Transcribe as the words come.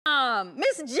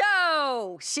Miss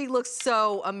Jo. She looks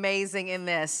so amazing in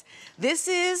this. This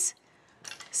is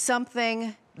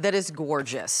something that is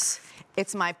gorgeous.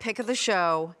 It's my pick of the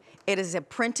show. It is a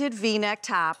printed V-neck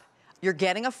top. You're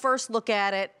getting a first look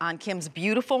at it on Kim's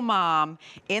beautiful mom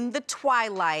in the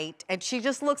twilight. And she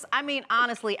just looks, I mean,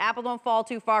 honestly, apple don't fall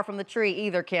too far from the tree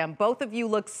either, Kim. Both of you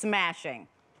look smashing.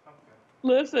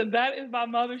 Listen, that is my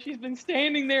mother. She's been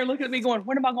standing there looking at me going,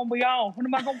 when am I going to be on? When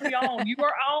am I going to be on? You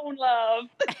are on, love.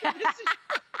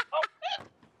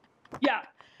 Yeah.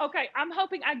 Okay. I'm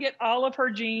hoping I get all of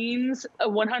her jeans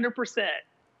 100%.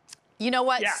 You know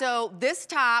what? Yeah. So this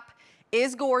top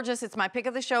is gorgeous. It's my pick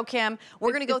of the show, Kim.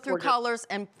 We're going to go through gorgeous. colors,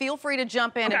 and feel free to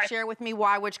jump in and share with me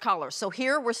why which color. So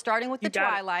here we're starting with the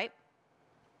Twilight.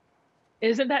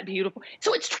 Isn't that beautiful?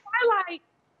 So it's Twilight.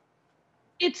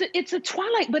 It's a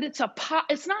Twilight, but it's a pop.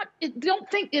 It's not. Don't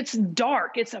think it's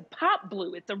dark. It's a pop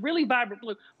blue. It's a really vibrant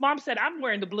blue. Mom said, "I'm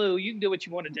wearing the blue. You can do what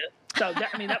you want to do." So that,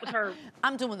 I mean, that was her.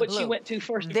 I'm doing the blue. What she went to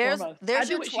first and foremost. There's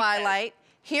your Twilight.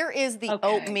 Here is the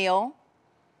oatmeal.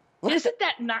 Isn't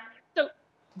that not? So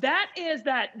that is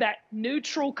that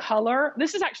neutral color.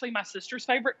 This is actually my sister's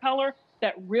favorite color.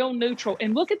 That real neutral.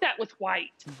 And look at that with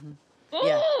white. Mm-hmm.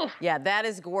 Yeah, that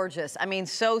is gorgeous. I mean,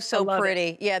 so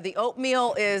pretty. Yeah, the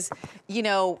oatmeal is, you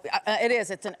know, it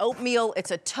is. It's an oatmeal.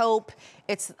 It's a taupe.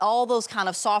 It's all those kind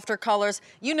of softer colors.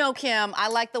 You know, Kim, I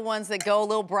like the ones that go a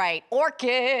little bright.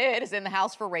 Orchid is in the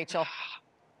house for Rachel.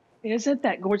 Isn't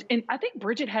that gorgeous? And I think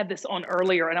Bridget had this on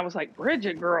earlier, and I was like,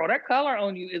 Bridget, girl, that color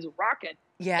on you is rocking.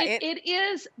 Yeah, it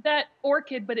is that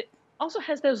orchid, but it also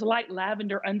has those light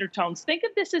lavender undertones. Think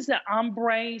of this as an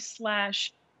ombre /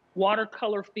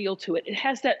 watercolor feel to it. It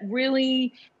has that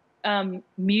really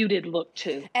muted look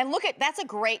too. And look at, that's a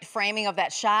great framing of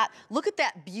that shot. Look at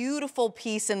that beautiful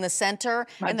piece in the center,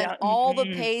 and then all the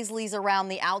paisleys around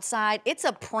the outside. It's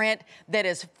a print that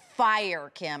is fire,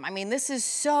 Kim. I mean, this is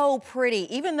so pretty.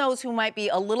 Even those who might be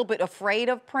a little bit afraid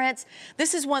of prints,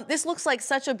 this looks like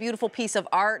such a beautiful piece of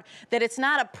art that it's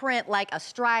not a print like a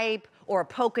stripe or a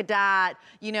polka dot,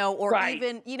 you know, or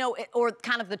even, you know, or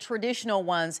kind of the traditional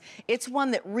ones. It's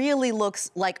one that really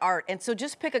looks like art. And so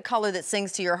just pick a color that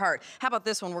sings to your heart. How about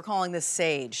this one? We're calling this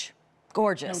Sage.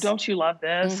 Gorgeous. Oh, don't you love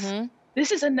this?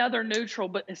 This is another neutral,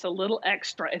 but it's a little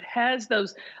extra. It has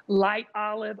those light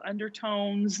olive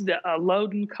undertones, the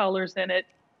Loden colors in it.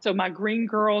 So my green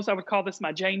girls, I would call this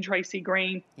my Jane Tracy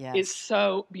green. Yes. It's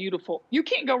so beautiful. You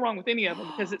can't go wrong with any of them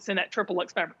because it's in that triple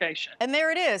X fabrication. And there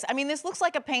it is. I mean, this looks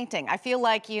like a painting. I feel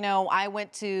like, you know, I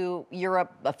went to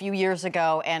Europe a few years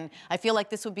ago, and I feel like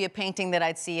this would be a painting that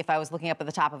I'd see if I was looking up at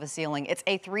the top of a ceiling. It's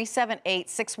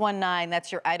A378619.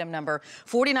 That's your item number.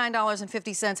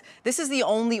 $49.50. This is the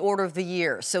only order of the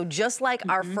year. So just like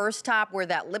our first top where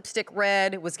that lipstick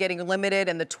red was getting limited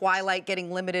and the Twilight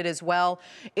getting limited as well,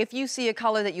 if you see a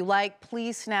color that you like,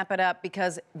 please snap it up,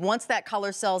 because once that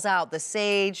color sells out, the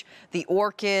Sage, the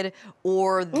Orchid,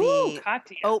 or the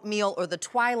Oatmeal, or the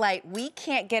Twilight, we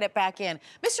can't get it back in.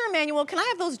 Mr. Emmanuel, can I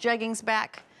have those jeggings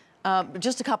back?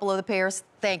 Just a couple of the pairs.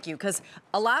 Thank you, because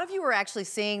a lot of you are actually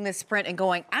seeing this print and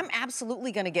going, I'm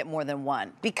absolutely going to get more than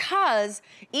one, because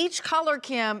each color,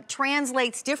 Kim,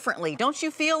 translates differently. Don't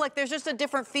you feel like there's just a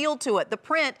different feel to it? The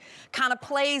print kind of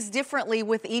plays differently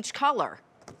with each color.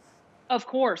 Of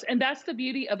course, and that's the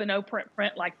beauty of an O-print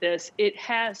print like this. It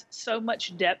has so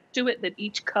much depth to it that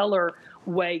each color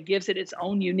way gives it its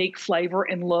own unique flavor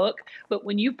and look. But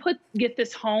when you get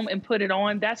this home and put it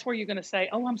on, that's where you're going to say,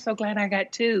 oh, I'm so glad I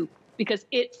got two, because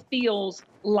it feels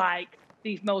like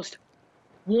the most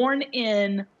worn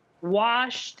in,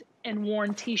 washed and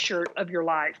worn t-shirt of your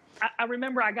life. I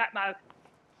remember I got my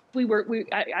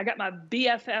I got my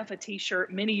BFF a t-shirt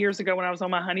many years ago when I was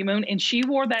on my honeymoon, and she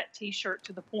wore that t-shirt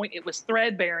to the point it was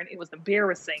threadbare and it was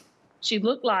embarrassing. She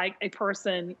looked like a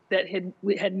person that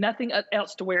had nothing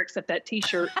else to wear except that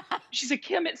t-shirt. She said,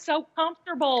 Kim, it's so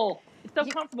comfortable. It's so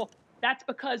comfortable. That's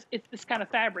because it's this kind of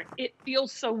fabric. It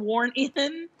feels so worn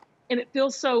in, and it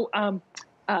feels so,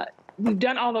 we've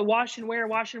done all the wash and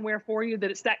wear for you, that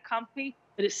it's that comfy,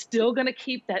 that it's still going to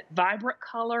keep that vibrant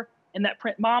color and that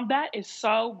print. Mom, that is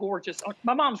so gorgeous. Oh,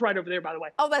 my mom's right over there, by the way.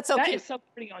 Oh, that's so cute. That is so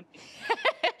pretty on you.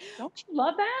 Don't you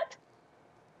love that?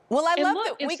 Well, I love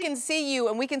that we can see you,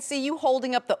 and we can see you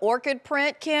holding up the orchid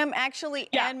print, Kim, actually,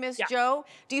 and Miss Jo.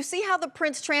 Do you see how the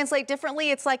prints translate differently?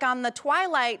 It's like on the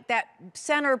Twilight, that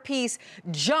center piece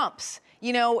jumps,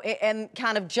 you know, and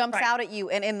kind of jumps out at you.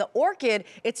 And in the orchid,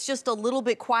 it's just a little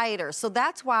bit quieter. So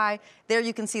that's why there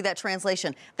you can see that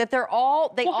translation, that they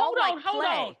all like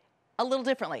play. a little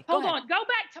differently. Hold on. Go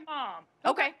back to mom.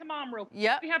 Go back to mom real quick.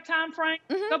 Yep. We have time, Frank?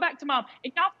 Go back to mom.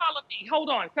 And y'all follow me. Hold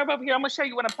on. Come over here. I'm going to show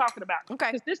you what I'm talking about.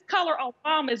 Okay. Because this color on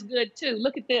mom is good, too.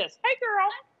 Look at this. Hey, girl.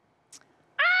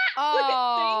 Oh. Look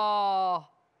at, see?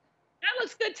 That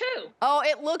looks good, too. Oh,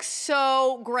 it looks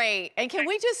so great. And can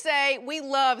we just say, we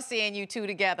love seeing you two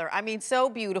together. I mean, so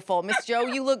beautiful. Miss Jo,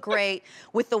 you look great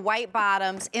with the white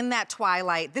bottoms in that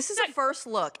twilight. This is a first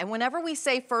look. And whenever we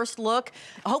say first look,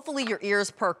 hopefully your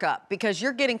ears perk up because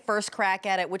you're getting first crack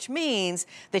at it, which means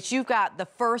that you've got the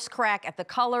first crack at the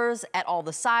colors, at all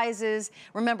the sizes.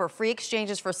 Remember, free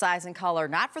exchanges for size and color,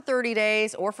 not for 30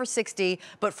 days or for 60,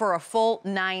 but for a full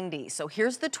 90. So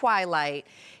here's the twilight.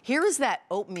 Here is that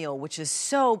oatmeal, which is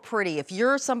so pretty. If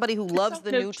you're somebody who loves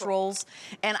the neutrals,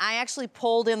 and I actually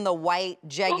pulled in the white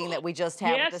jegging that we just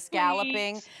had with the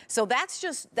scalloping. Please. So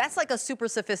that's like a super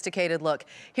sophisticated look.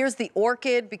 Here's the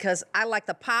orchid because I like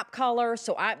the pop color.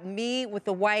 So me with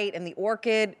the white and the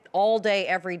orchid all day,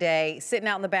 every day, sitting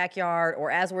out in the backyard, or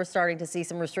as we're starting to see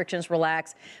some restrictions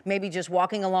relax, maybe just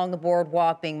walking along the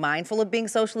boardwalk, being mindful of being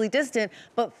socially distant,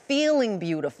 but feeling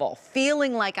beautiful,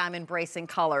 feeling like I'm embracing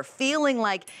color, feeling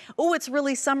like, oh, it's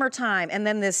really summertime. And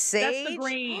then this sage. That's the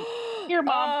green. Here,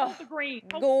 Mom, hold the green.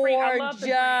 Hold Gorgeous. the green. I love the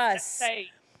green. That's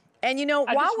sage. And you know,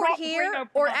 while we're here,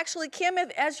 or actually, Kim,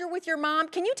 as you're with your mom,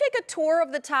 can you take a tour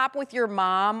of the top with your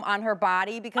mom on her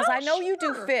body? Because I know you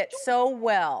do fit so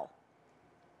well.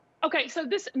 Okay, so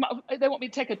they want me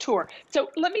to take a tour. So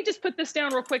let me just put this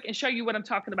down real quick and show you what I'm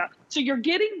talking about. So you're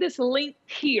getting this length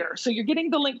here. So you're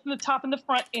getting the length from the top and the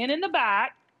front and in the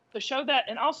back. So show that.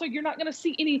 And also you're not gonna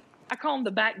see any, I call them the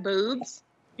back boobs.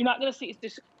 You're not gonna see, it's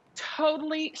just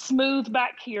totally smooth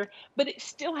back here, but it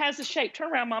still has a shape.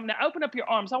 Turn around, Mom. Now open up your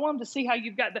arms. I want them to see how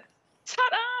you've got the,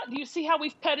 ta-da! Do you see how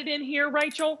we've cut it in here,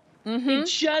 Rachel? It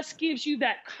just gives you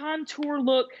that contour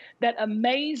look, that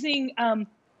amazing,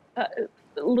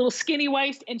 little skinny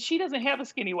waist, and she doesn't have a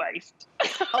skinny waist.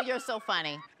 Oh, you're so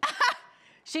funny.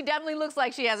 She definitely looks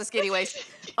like she has a skinny waist.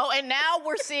 Oh, and now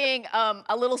we're seeing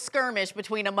a little skirmish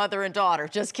between a mother and daughter.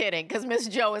 Just kidding, because Miss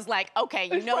Jo is like, okay,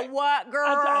 you know what, girl?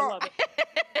 I love it.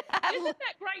 Isn't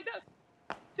that great,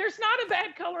 though? There's not a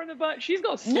bad color in the bunch. She's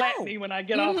going to slap me when I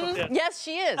get off of this. Yes,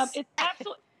 she is. It's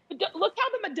absolutely. Look how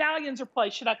the medallions are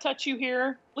placed. Should I touch you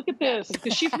here? Look at this,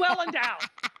 because she's well endowed.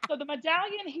 So the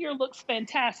medallion here looks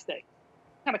fantastic.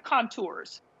 Kind of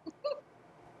contours.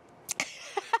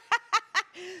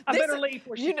 I better leave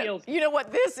before she kills me. You know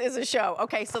what? This is a show.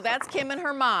 Okay, so that's Kim and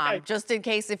her mom. Okay. Just in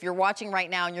case if you're watching right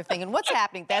now and you're thinking, what's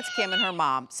happening? That's Kim and her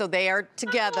mom. So they are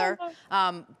together,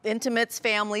 intimates,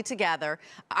 family together.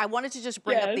 I wanted to just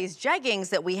bring up these jeggings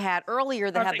that we had earlier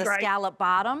that have the scallop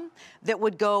bottom that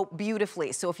would go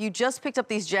beautifully. So if you just picked up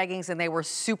these jeggings and they were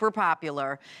super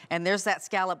popular, and there's that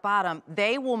scallop bottom,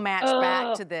 they will match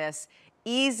back to this.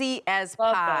 Easy as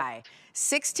pie.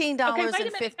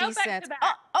 $16.50.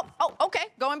 Okay.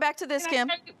 Going back to this, Kim.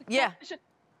 Yeah.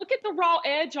 Look at the raw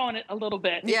edge on it a little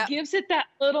bit. It gives it that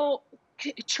little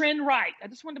trend right. I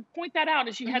just wanted to point that out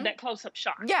as you had that close-up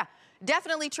shot. Yeah,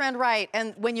 definitely trend right.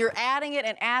 And when you're adding it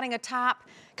and adding a top,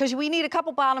 because we need a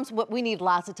couple bottoms, but we need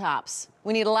lots of tops.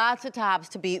 We need lots of tops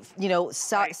to be, you know,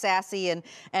 sassy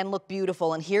and look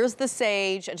beautiful. And here's the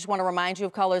sage. I just want to remind you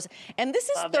of colors. And this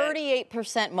is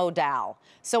 38% modal.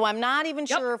 So I'm not even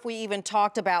sure if we even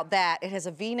talked about that. It has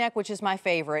a V-neck, which is my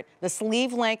favorite. The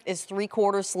sleeve length is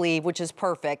 3/4 sleeve, which is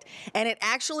perfect. And it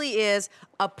actually is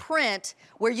a print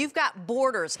where you've got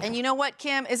borders. And you know what,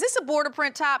 Kim? Is this a border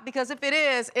print top? Because if it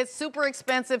is, it's super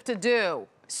expensive to do.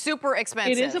 Super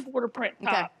expensive. It is a border print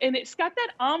top, and it's got that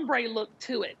ombre look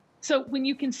to it. So when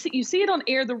you see it on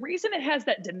air, the reason it has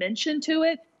that dimension to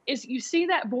it is you see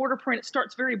that border print, it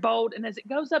starts very bold, and as it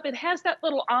goes up, it has that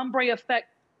little ombre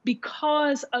effect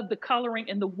because of the coloring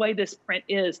and the way this print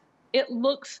is. It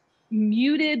looks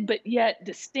muted, but yet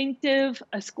distinctive.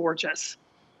 It's gorgeous.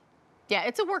 Yeah,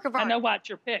 it's a work of art. I know why it's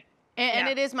your pick. And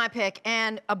it is my pick.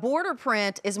 And a border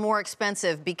print is more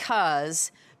expensive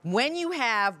because when you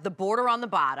have the border on the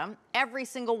bottom, every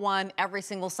single one, every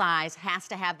single size has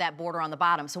to have that border on the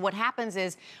bottom. So what happens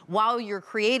is while you're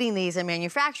creating these and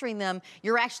manufacturing them,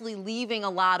 you're actually leaving a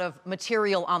lot of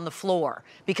material on the floor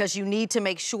because you need to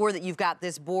make sure that you've got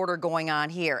this border going on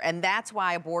here. And that's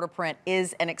why a border print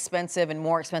is an expensive and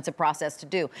more expensive process to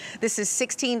do. This is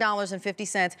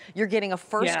 $16.50. You're getting a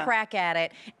first crack at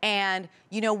it. And,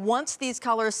 you know, once these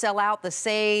colors sell out, the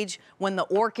sage, when the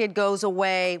orchid goes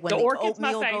away, when the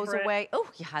oatmeal goes away. Oh,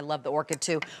 yeah, I love the orchid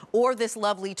too. Or this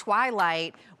lovely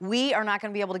twilight, we are not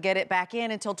going to be able to get it back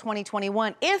in until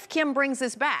 2021 if Kim brings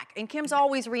this back. And Kim's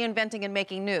always reinventing and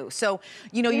making new. So,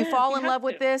 you know, you fall in love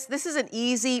with this. This is an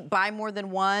easy buy more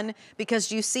than one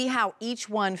because you see how each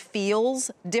one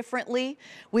feels differently.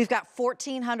 We've got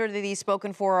 1,400 of these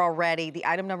spoken for already. The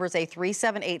item number is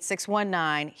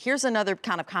A378619. Here's another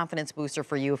kind of confidence booster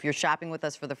for you if you're shopping with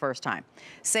us for the first time.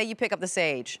 Say you pick up the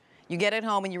sage. You get it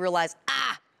home and you realize,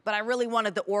 but I really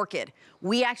wanted the orchid.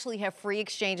 We actually have free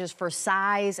exchanges for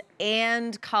size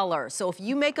and color. So if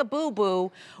you make a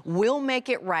boo-boo, we'll make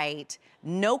it right.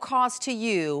 No cost to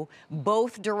you,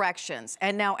 both directions.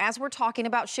 And now, as we're talking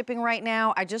about shipping right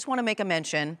now, I just want to make a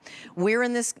mention. We're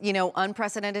in this, you know,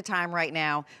 unprecedented time right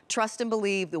now. Trust and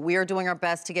believe that we are doing our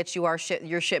best to get you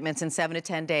your shipments in 7 to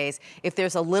 10 days. If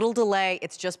there's a little delay,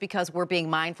 it's just because we're being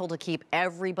mindful to keep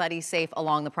everybody safe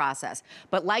along the process.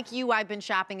 But like you, I've been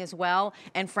shopping as well.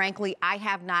 And frankly, I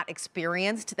have not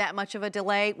experienced that much of a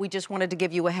delay. We just wanted to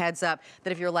give you a heads up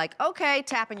that if you're like, okay,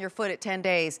 tapping your foot at 10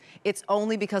 days, it's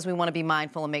only because we want to be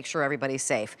mindful and make sure everybody's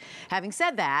safe. Having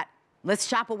said that, let's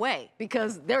shop away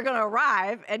because they're going to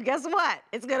arrive and guess what?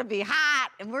 It's going to be hot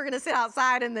and we're going to sit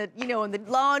outside in the, you know, in the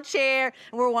lawn chair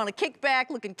and we'll want to kick back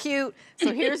looking cute.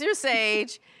 So here's your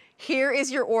sage. Here is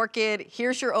your orchid.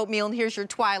 Here's your oatmeal and here's your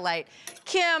twilight.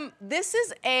 Kim, this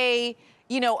is a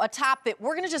top that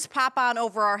we're going to just pop on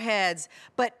over our heads,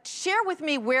 but share with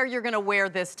me where you're going to wear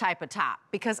this type of top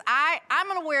because I'm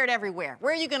going to wear it everywhere.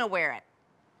 Where are you going to wear it?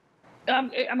 I'm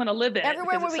going to live in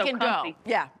everywhere where we can go.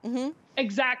 Yeah.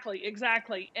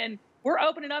 Exactly. And we're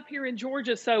opening up here in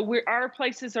Georgia, so our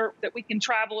places that we can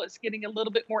travel is getting a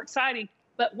little bit more exciting.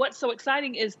 But what's so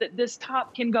exciting is that this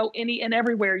top can go any and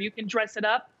everywhere. You can dress it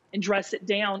up and dress it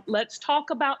down. Let's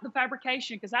talk about the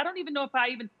fabrication because I don't even know if I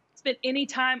even spent any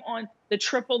time on the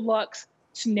triple luxe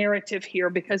narrative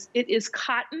here because it is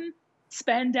cotton,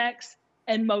 spandex,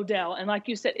 and modal. And like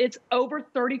you said, it's over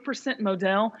 30%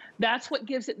 modal. That's what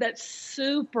gives it that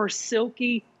super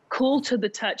silky, cool to the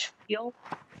touch feel.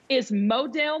 Is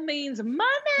modal means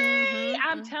money.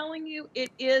 I'm telling you, it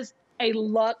is a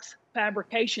luxe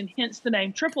fabrication, hence the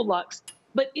name triple luxe.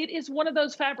 But it is one of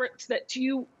those fabrics that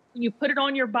you put it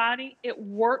on your body, it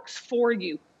works for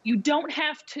you. You don't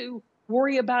have to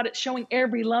worry about it showing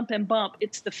every lump and bump.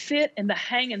 It's the fit and the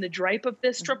hang and the drape of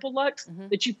this triple luxe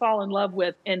that you fall in love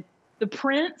with. And the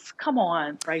prints, come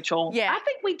on, Rachel. Yeah. I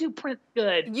think we do prints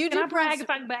good. You can do I brag prints, if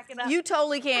I can back it up? You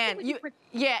totally can.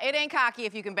 Yeah, it ain't cocky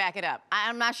if you can back it up.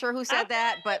 I'm not sure who said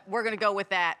that, but we're going to go with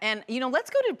that. And, you know, let's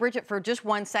go to Bridget for just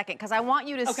 1 second because I want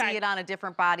you to see it on a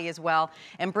different body as well.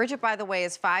 And Bridget, by the way,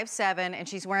 is 5'7", and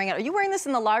she's wearing it. Are you wearing this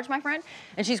in the large, my friend?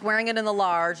 And she's wearing it in the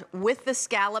large with the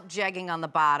scallop jegging on the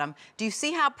bottom. Do you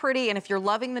see how pretty? And if you're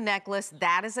loving the necklace,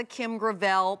 that is a Kim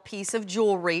Gravel piece of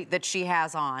jewelry that she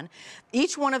has on.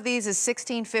 Each one of these is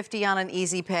 $16.50 on an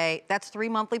easy pay. That's 3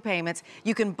 monthly payments.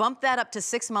 You can bump that up to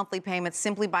 6 monthly payments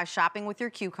simply by shopping with your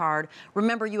Q card.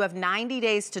 Remember, you have 90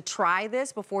 days to try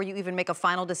this before you even make a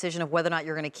final decision of whether or not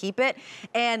you're going to keep it.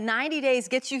 And 90 days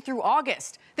gets you through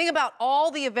August. Think about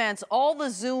all the events, all the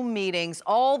Zoom meetings,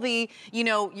 all the, you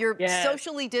know, you're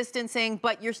socially distancing,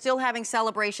 but you're still having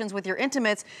celebrations with your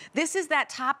intimates. This is that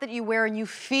top that you wear and you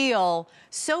feel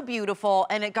so beautiful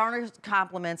and it garners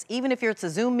compliments, even if it's a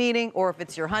Zoom meeting or if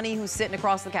it's your honey who's sitting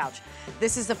across the couch.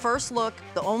 This is the first look,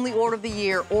 the only order of the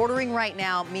year. Ordering right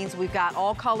now means we've got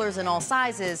all colors and all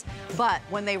sizes, but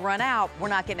when they run out, we're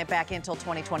not getting it back in until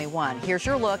 2021. Here's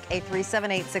your look,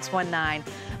 A378619.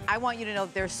 I want you to know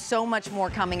there's so much more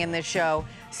coming in this show.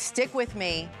 Stick with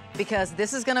me because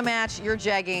this is gonna match your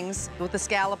jeggings with the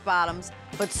scallop bottoms,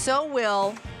 but so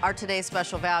will our today's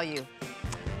special value.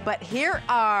 But here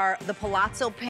are the Palazzo pants.